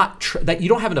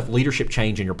don't have enough leadership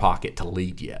change in your pocket to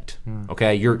lead yet.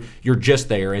 Okay, you're just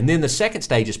there. And then the second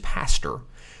stage is pastor,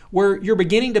 where you're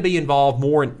beginning to be involved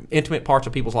more in intimate parts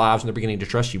of people's lives and they're beginning to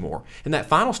trust you more. And that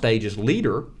final stage is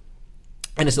leader.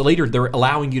 And as a leader, they're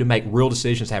allowing you to make real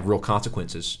decisions that have real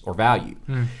consequences or value.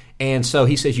 And so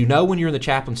he says, when you're in the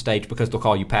chaplain stage because they'll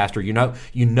call you pastor. You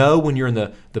know when you're in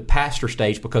the pastor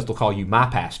stage because they'll call you my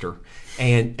pastor.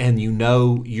 And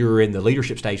you're in the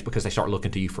leadership stage because they start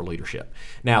looking to you for leadership.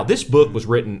 Now, this book was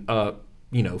written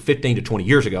 15 to 20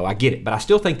 years ago. I get it. But I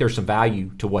still think there's some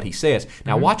value to what he says.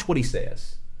 Now, watch what he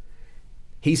says.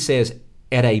 He says,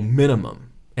 at a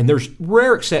minimum, and there's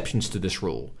rare exceptions to this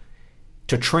rule,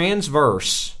 to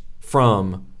transverse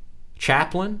from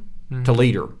chaplain to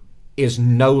leader is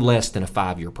no less than a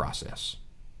 5-year process.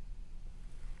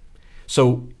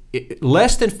 So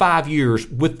less than 5 years,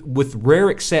 with rare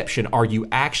exception, are you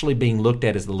actually being looked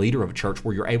at as the leader of a church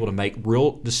where you're able to make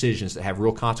real decisions that have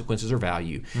real consequences or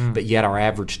value, but yet our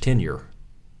average tenure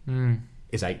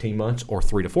is 18 months or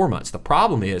 3 to 4 months. The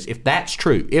problem is, if that's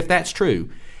true,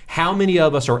 how many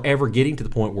of us are ever getting to the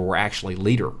point where we're actually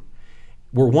leader?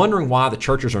 We're wondering why the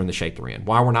churches are in the shape they're in,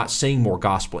 why we're not seeing more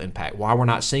gospel impact, why we're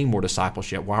not seeing more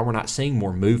discipleship, why we're not seeing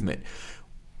more movement.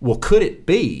 Well, could it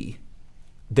be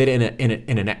that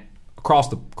across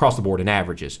the board in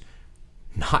averages,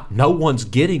 no one's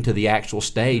getting to the actual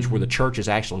stage where the church is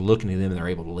actually looking at them and they're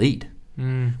able to lead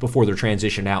before they're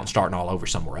transitioning out and starting all over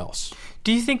somewhere else?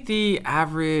 Do you think the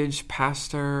average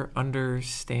pastor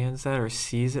understands that or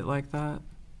sees it like that?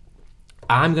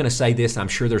 I'm going to say this, and I'm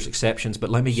sure there's exceptions, but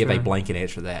let me give a blanket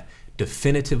answer to that.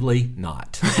 Definitively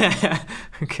not.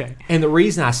 Okay. And the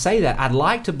reason I say that, I'd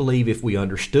like to believe if we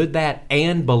understood that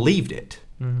and believed it,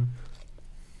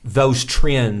 those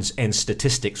trends and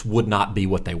statistics would not be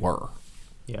what they were.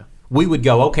 Yeah. We would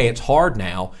go, okay, it's hard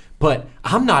now, but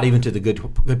I'm not even to the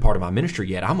good part of my ministry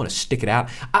yet. I'm going to stick it out.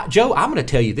 Joe, I'm going to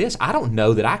tell you this. I don't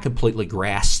know that I completely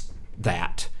grasp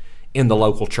that in the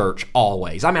local church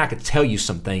always. I mean, I could tell you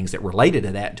some things that related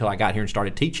to that until I got here and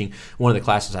started teaching. One of the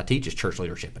classes I teach is church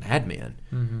leadership and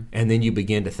admin. And then you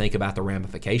begin to think about the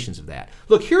ramifications of that.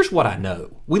 Look, here's what I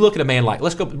know. We look at a man like,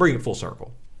 let's go bring it full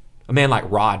circle, a man like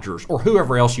Rogers or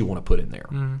whoever else you want to put in there.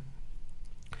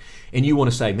 And you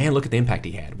want to say, man, look at the impact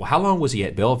he had. Well, how long was he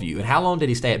at Bellevue? And how long did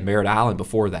he stay at Merritt Island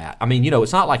before that? I mean,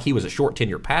 it's not like he was a short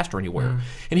tenure pastor anywhere.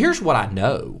 And here's what I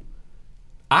know.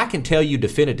 I can tell you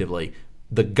definitively,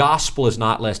 the gospel is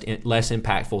not less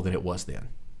impactful than it was then.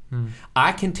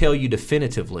 I can tell you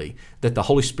definitively that the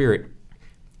Holy Spirit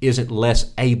isn't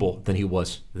less able than he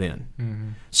was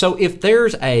then. So if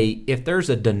there's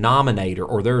a denominator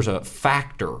or there's a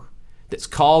factor that's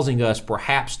causing us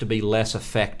perhaps to be less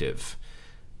effective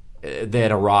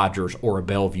than a Rogers or a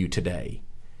Bellevue today,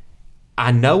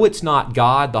 I know it's not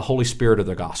God, the Holy Spirit, or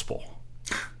the gospel.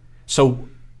 So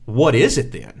what is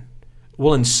it then?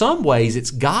 Well, in some ways,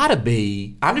 it's got to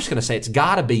be, I'm just going to say it's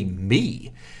got to be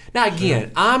me. Now,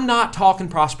 again, I'm not talking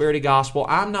prosperity gospel.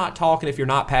 I'm not talking if you're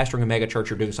not pastoring a mega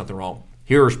church, you're doing something wrong.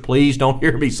 Please don't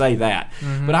hear me say that.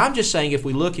 But I'm just saying if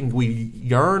we look and we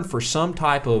yearn for some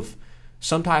type of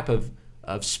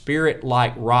spirit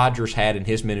like Rogers had in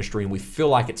his ministry and we feel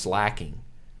like it's lacking,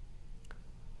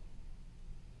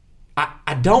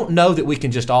 I don't know that we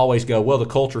can just always go, well, the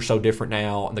culture's so different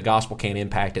now and the gospel can't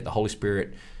impact it. The Holy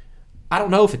Spirit I don't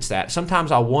know if it's that.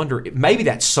 Sometimes I wonder, maybe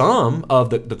that's some of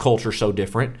the culture so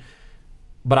different,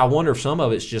 but I wonder if some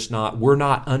of it's just not, we're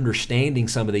not understanding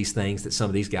some of these things that some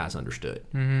of these guys understood.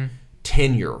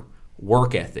 Tenure,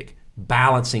 work ethic,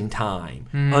 balancing time,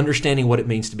 understanding what it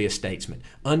means to be a statesman,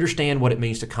 understand what it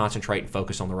means to concentrate and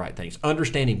focus on the right things,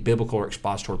 understanding biblical or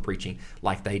expository preaching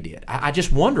like they did. I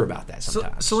just wonder about that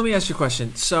sometimes. So let me ask you a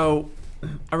question. So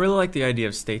I really like the idea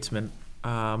of statesman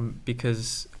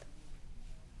because,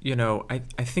 I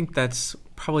think that's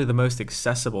probably the most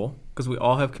accessible because we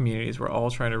all have communities. We're all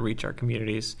trying to reach our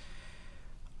communities.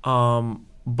 But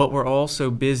we're all so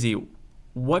busy.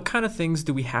 What kind of things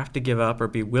do we have to give up or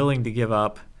be willing to give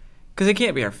up? Because it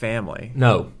can't be our family.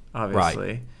 No, obviously.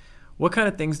 Right. What kind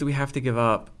of things do we have to give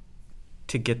up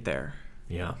to get there?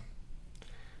 Yeah,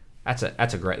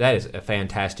 that is a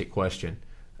fantastic question,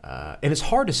 and it's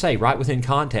hard to say right within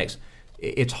context.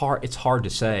 It's hard to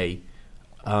say.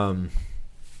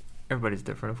 Everybody's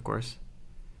different, of course.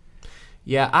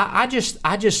 Yeah, I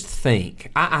just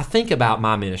think I think about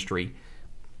my ministry.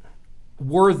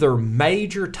 Were there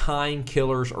major time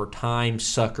killers or time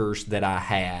suckers that I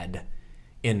had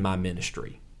in my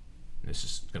ministry? This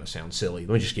is going to sound silly.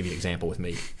 Let me just give you an example with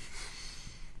me.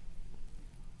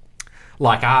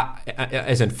 Like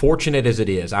as unfortunate as it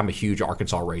is, I'm a huge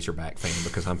Arkansas Razorback fan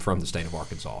because I'm from the state of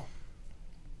Arkansas.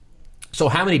 So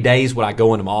how many days would I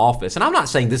go into my office? And I'm not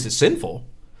saying this is sinful,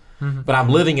 but I'm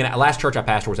living in, last church I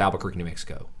pastored was Albuquerque, New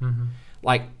Mexico.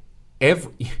 Like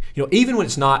even when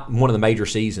it's not one of the major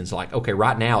seasons, like, okay,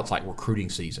 right now it's like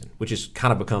recruiting season, which has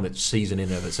kind of become its season in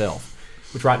and of itself.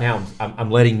 Which right now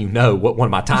I'm letting you know what one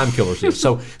of my time killers is.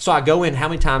 So I go in. How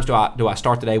many times do I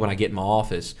start the day when I get in my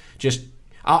office?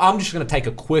 I'm just going to take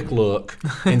a quick look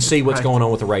and see what's going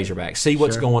on with the Razorbacks. See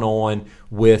what's going on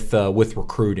with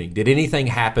recruiting. Did anything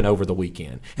happen over the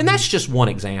weekend? And that's just one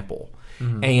example.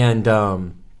 And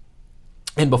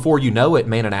before you know it,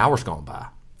 man, an hour's gone by.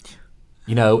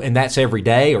 And that's every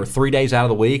day or 3 days out of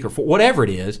the week or whatever it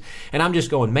is. And I'm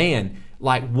just going, man,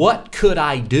 like what could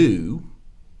I do?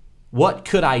 What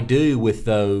could I do with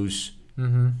those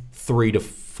 3 to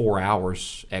 4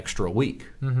 hours extra a week?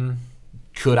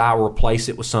 Could I replace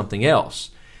it with something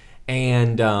else?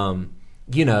 And,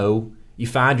 you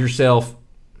find yourself,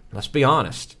 let's be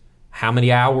honest, how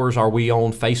many hours are we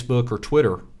on Facebook or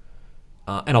Twitter?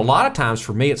 And a lot of times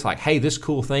for me, it's like, hey, this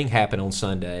cool thing happened on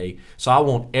Sunday, so I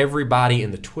want everybody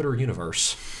in the Twitter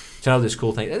universe to know this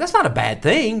cool thing. That's not a bad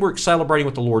thing. We're celebrating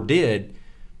what the Lord did.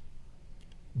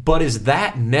 But is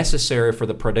that necessary for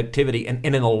the productivity? And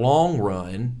in the long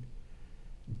run,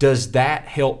 does that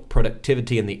help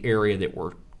productivity in the area that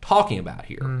we're talking about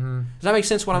here? Does that make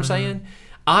sense what I'm saying?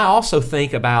 I also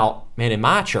think about, man, in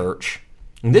my church,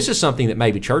 and this is something that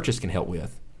maybe churches can help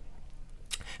with.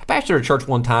 I pastored a church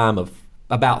one time of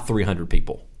about 300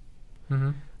 people.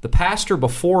 The pastor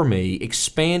before me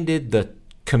expanded the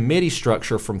committee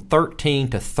structure from 13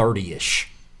 to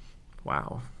 30-ish.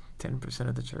 Wow, 10%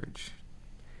 of the church.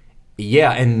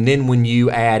 Yeah, and then when you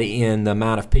add in the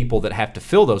amount of people that have to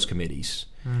fill those committees,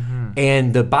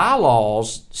 and the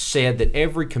bylaws said that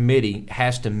every committee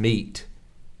has to meet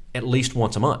at least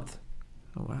once a month.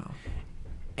 Oh, wow.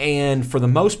 And for the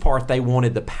most part, they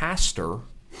wanted the pastor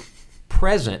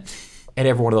present at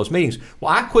every one of those meetings.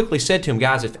 Well, I quickly said to him,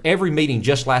 guys, if every meeting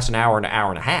just lasts an hour and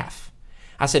a half,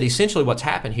 I said, essentially what's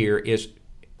happened here is,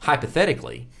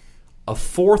 hypothetically, a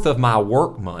fourth of my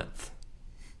work month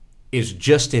is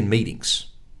just in meetings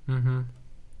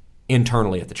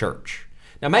internally at the church.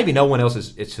 Now, maybe no one else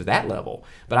is to that level,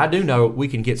 but I do know we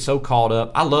can get so caught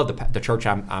up. I love the church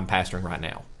I'm pastoring right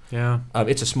now. Yeah,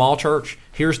 it's a small church.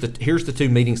 Here's the 2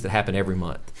 meetings that happen every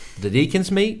month. The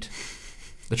deacons meet.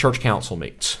 The church council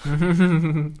meets.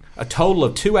 A total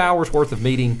of 2 hours worth of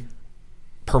meeting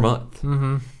per month.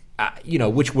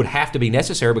 Which would have to be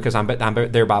necessary because I'm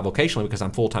there bivocationally because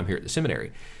I'm full time here at the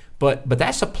seminary. But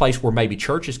that's a place where maybe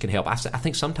churches can help. I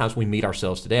think sometimes we meet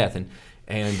ourselves to death, and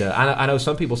I know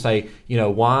some people say,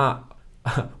 why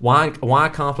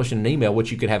accomplish in an email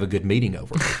which you could have a good meeting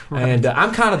over? Right. And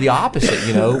I'm kind of the opposite.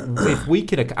 If we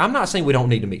can, I'm not saying we don't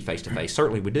need to meet face to face.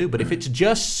 Certainly we do. But if it's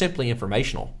just simply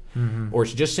informational, or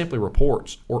it's just simply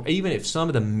reports, or even if some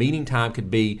of the meeting time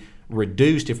could be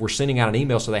reduced if we're sending out an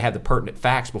email so they have the pertinent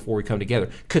facts before we come together,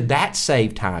 could that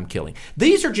save time killing?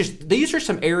 These are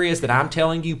some areas that I'm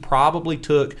telling you probably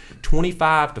took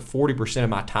 25 to 40% of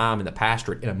my time in the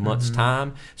pastorate in a month's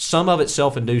time. Some of it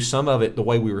self-induced, some of it the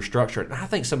way we were structured. And I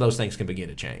think some of those things can begin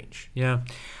to change. Yeah.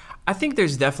 I think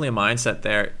there's definitely a mindset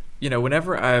there.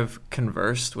 Whenever I've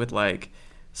conversed with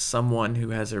someone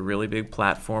who has a really big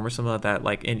platform or something like that,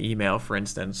 like in email, for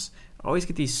instance, I always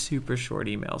get these super short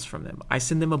emails from them. I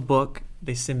send them a book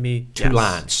They send me 2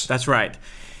 lines. That's right.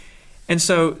 And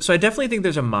so I definitely think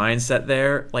there's a mindset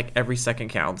there, like every second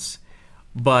counts.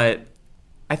 But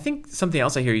I think something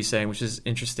else I hear you saying, which is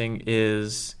interesting,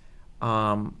 is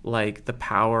like the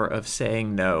power of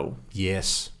saying no.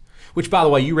 Yes. Which, by the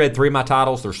way, you read 3 of my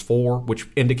titles. There's 4, which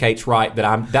indicates, right,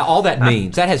 that all that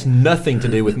means, that has nothing to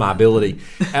do with my ability.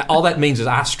 All that means is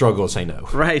I struggle to say no.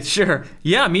 Right, sure.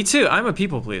 Yeah, me too. I'm a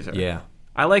people pleaser. Yeah.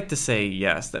 I like to say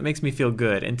yes. That makes me feel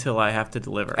good until I have to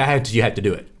deliver. You have to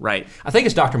do it. Right. I think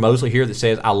it's Dr. Mosley here that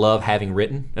says, I love having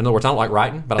written. In other words, I don't like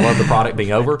writing, but I love the product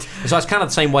being over. And so it's kind of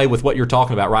the same way with what you're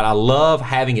talking about, right? I love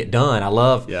having it done. I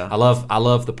love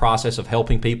the process of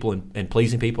helping people and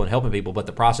pleasing people and helping people, but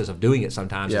the process of doing it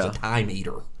sometimes is a time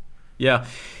eater. Yeah.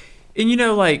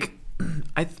 And like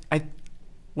I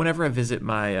whenever I visit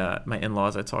my my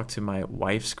in-laws, I talk to my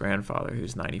wife's grandfather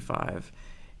who's 95.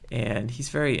 And he's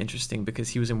very interesting because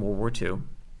he was in World War II.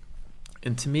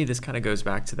 And to me, this kind of goes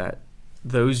back to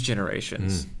those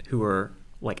generations who are,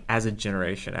 like, as a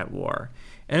generation at war.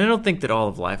 And I don't think that all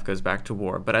of life goes back to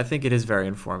war, but I think it is very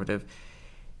informative.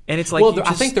 And it's like,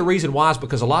 I think the reason why is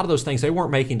because a lot of those things, they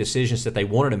weren't making decisions that they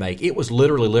wanted to make. It was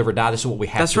literally live or die. This is what we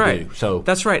have to do. So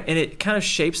that's right. And it kind of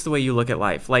shapes the way you look at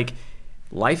life. Like,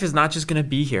 life is not just going to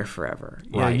be here forever.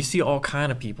 You know, you see all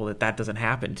kind of people that doesn't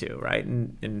happen to, right?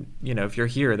 And if you're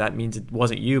here, that means it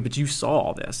wasn't you, but you saw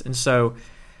all this. And so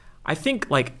I think,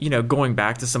 like, going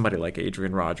back to somebody like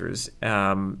Adrian Rogers,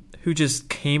 who just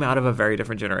came out of a very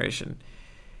different generation,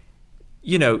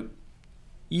 you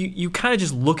kind of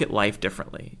just look at life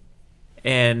differently.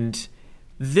 And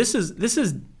this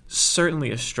is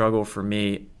certainly a struggle for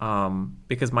me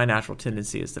because my natural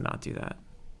tendency is to not do that.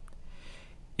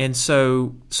 And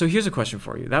so here's a question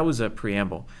for you. That was a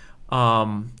preamble.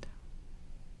 What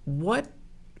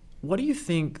do you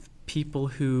think people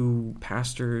who,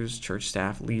 pastors, church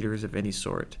staff, leaders of any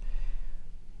sort,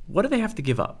 what do they have to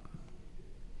give up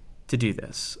to do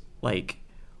this? Like,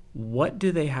 what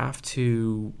do they have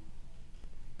to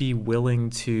be willing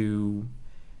to,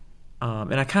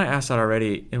 and I kind of asked that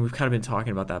already, and we've kind of been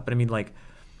talking about that, but I mean, like,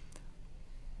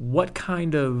 what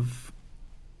kind of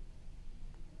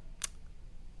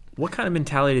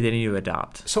mentality do they need to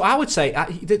adopt? So I would say,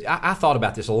 I thought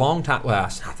about this a long time. Well,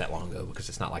 it's not that long ago because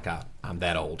it's not like I'm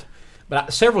that old.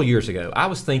 But several years ago, I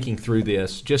was thinking through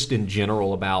this just in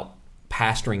general about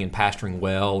pastoring and pastoring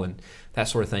well and that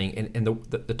sort of thing. And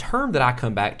the term that I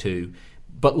come back to,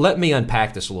 but let me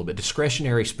unpack this a little bit,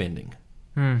 discretionary spending.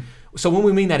 So when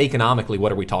we mean that economically,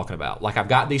 what are we talking about? Like, I've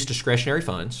got these discretionary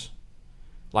funds.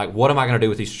 Like, what am I going to do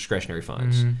with these discretionary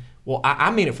funds? Well,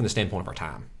 I mean it from the standpoint of our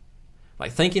time.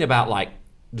 Like, thinking about, like,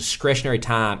 discretionary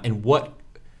time and what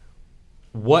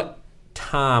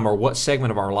time or what segment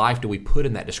of our life do we put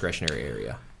in that discretionary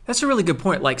area? That's a really good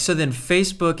point. Like, so then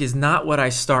Facebook is not what I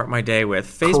start my day with.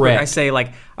 Facebook, Correct. I say,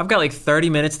 like, I've got like 30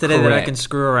 minutes today that I can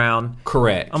screw around.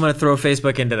 Correct. I'm going to throw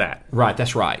Facebook into that. Right,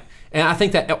 that's right. And I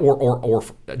think that, or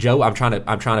Joe, I'm trying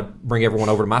to bring everyone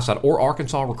over to my side, or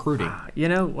Arkansas recruiting. You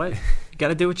know what? You got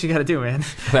to do what you got to do, man.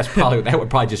 That would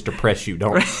probably just depress you,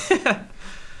 don't it?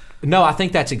 No, I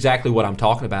think that's exactly what I'm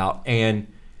talking about. And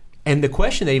the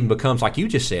question that even becomes, like you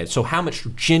just said, so how much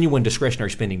genuine discretionary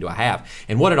spending do I have?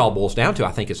 And what it all boils down to,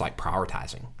 I think, is like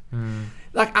prioritizing.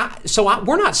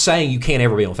 We're not saying you can't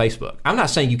ever be on Facebook. I'm not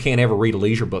saying you can't ever read a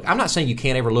leisure book. I'm not saying you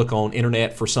can't ever look on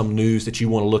internet for some news that you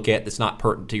want to look at that's not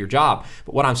pertinent to your job.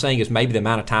 But what I'm saying is maybe the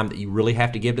amount of time that you really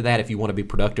have to give to that if you want to be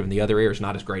productive in the other area is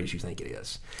not as great as you think it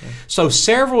is. Okay. So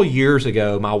several years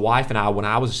ago, my wife and I, when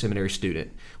I was a seminary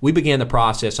student, we began the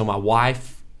process. So my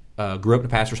wife grew up in a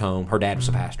pastor's home. Her dad was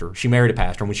a pastor. She married a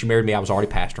pastor. And when she married me, I was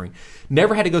already pastoring.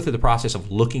 Never had to go through the process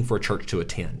of looking for a church to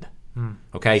attend.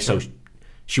 Okay, sure. So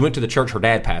she went to the church her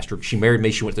dad pastored. She married me.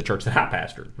 She went to the church that I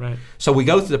pastored. Right. So we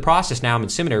go through the process now. I'm in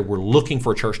seminary. We're looking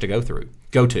for a church to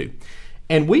go to.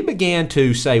 And we began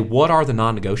to say, what are the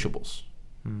non-negotiables?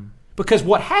 Because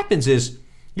what happens is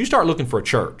you start looking for a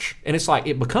church, and it's like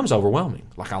it becomes overwhelming.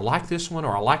 Like, I like this one,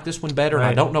 or I like this one better, and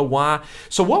I don't know why.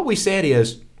 So what we said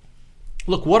is,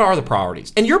 look, what are the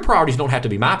priorities? And your priorities don't have to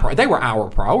be my priorities. They were our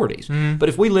priorities. But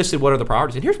if we listed what are the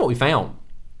priorities, and here's what we found.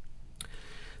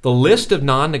 The list of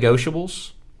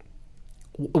non-negotiables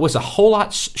was a whole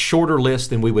lot shorter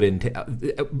list than we would,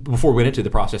 before we went into the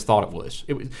process, thought it was.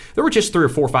 There were just 3 or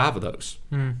 4 or 5 of those.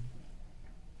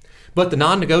 But the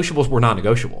non-negotiables were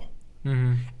non-negotiable.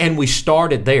 And we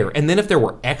started there. And then if there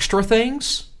were extra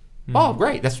things, oh,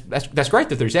 great. That's great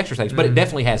that there's extra things, but it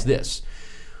definitely has this.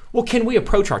 Well, can we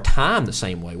approach our time the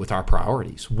same way with our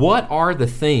priorities? What are the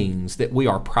things that we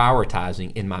are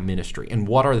prioritizing in my ministry? And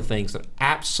what are the things that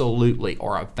absolutely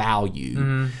are of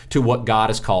value to what God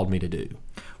has called me to do?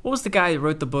 what was the guy who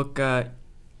wrote the book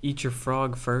Eat Your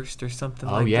Frog First or something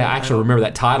like that? Oh, yeah. I actually remember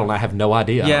that title, and I have no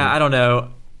idea. Yeah, I don't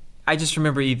know. I just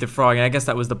remember Eat the Frog, and I guess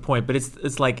that was the point. But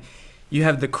it's like you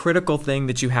have the critical thing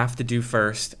that you have to do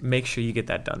first. Make sure you get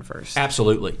that done first.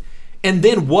 Absolutely. And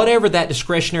then whatever that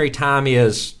discretionary time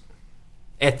is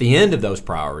at the end of those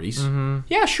priorities,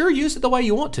 yeah, sure, use it the way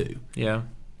you want to. Yeah.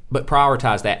 But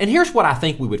prioritize that. And here's what I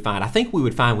think we would find. I think we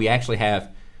would find we actually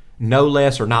have no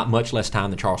less or not much less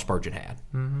time than Charles Spurgeon had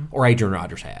or Adrian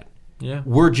Rogers had. Yeah.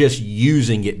 We're just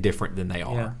using it different than they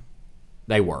are. Yeah.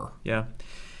 They were. Yeah.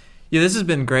 Yeah, this has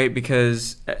been great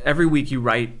because every week you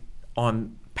write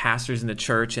on pastors in the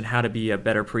church and how to be a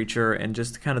better preacher and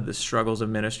just kind of the struggles of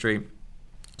ministry.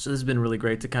 So this has been really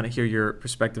great to kind of hear your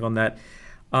perspective on that.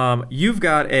 You've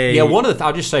got a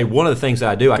I'll just say one of the things that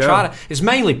I do. It's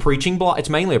mainly preaching blog. It's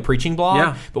mainly a preaching blog.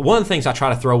 Yeah. But one of the things I try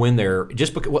to throw in there,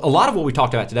 just because a lot of what we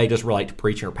talked about today does relate to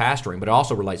preaching or pastoring, but it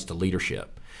also relates to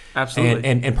leadership. Absolutely.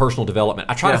 And personal development.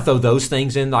 I try to throw those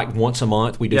things in like once a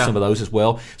month. We do some of those as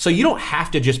well. So you don't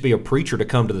have to just be a preacher to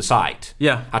come to the site.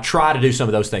 Yeah. I try to do some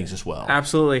of those things as well.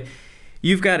 Absolutely.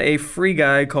 You've got a free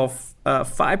guide called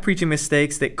 5 Preaching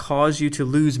Mistakes That Cause You to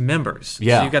Lose Members.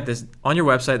 Yeah. So you've got this on your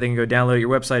website. They can go download your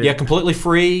website. Yeah, completely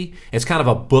free. It's kind of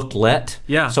a booklet.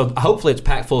 Yeah. So hopefully it's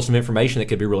packed full of some information that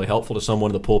could be really helpful to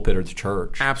someone in the pulpit or the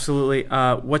church. Absolutely.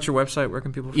 What's your website? Where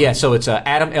can people find Yeah, so it's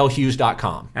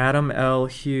AdamLHughes.com.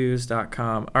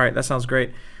 AdamLHughes.com. All right, that sounds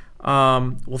great.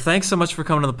 Well, thanks so much for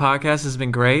coming to the podcast. This has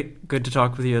been great. Good to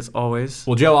talk with you as always.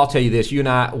 Well, Joe, I'll tell you this. You and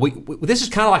I, this is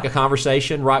kind of like a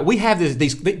conversation, right? We have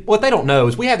what they don't know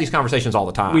is we have these conversations all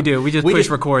the time. We do. We just push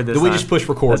record this time. We just push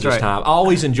record That's this right. time. I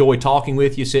always enjoy talking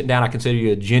with you, sitting down. I consider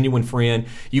you a genuine friend.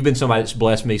 You've been somebody that's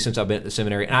blessed me since I've been at the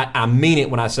seminary. And I mean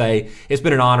it when I say it's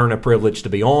been an honor and a privilege to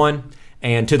be on.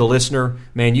 And to the listener,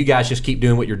 man, you guys just keep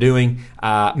doing what you're doing.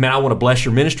 Man, I want to bless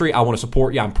your ministry. I want to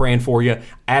support you. I'm praying for you.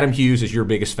 Adam Hughes is your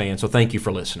biggest fan, so thank you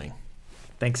for listening.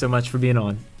 Thanks so much for being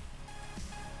on.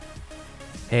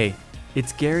 Hey,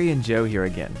 it's Gary and Joe here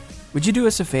again. Would you do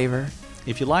us a favor?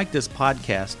 If you like this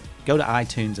podcast, go to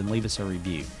iTunes and leave us a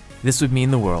review. This would mean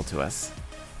the world to us.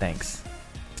 Thanks.